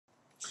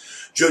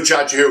Joe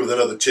Ciaccio here with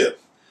another tip.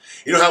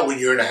 You know how when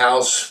you're in a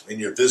house and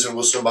you're visiting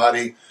with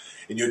somebody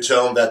and you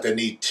tell them that they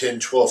need 10,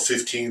 12,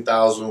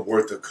 15,000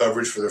 worth of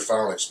coverage for their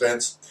final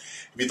expense?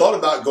 Have you thought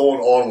about going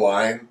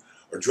online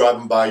or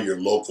driving by your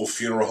local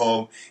funeral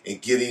home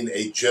and getting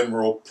a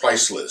general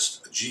price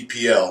list, a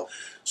GPL?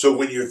 So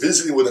when you're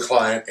visiting with a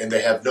client and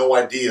they have no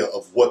idea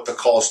of what the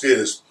cost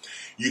is,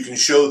 you can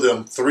show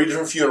them 3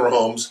 different funeral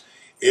homes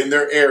in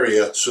their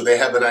area so they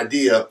have an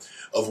idea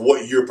of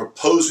what you're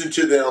proposing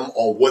to them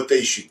on what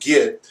they should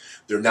get.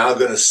 They're now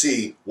going to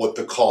see what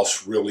the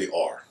costs really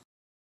are.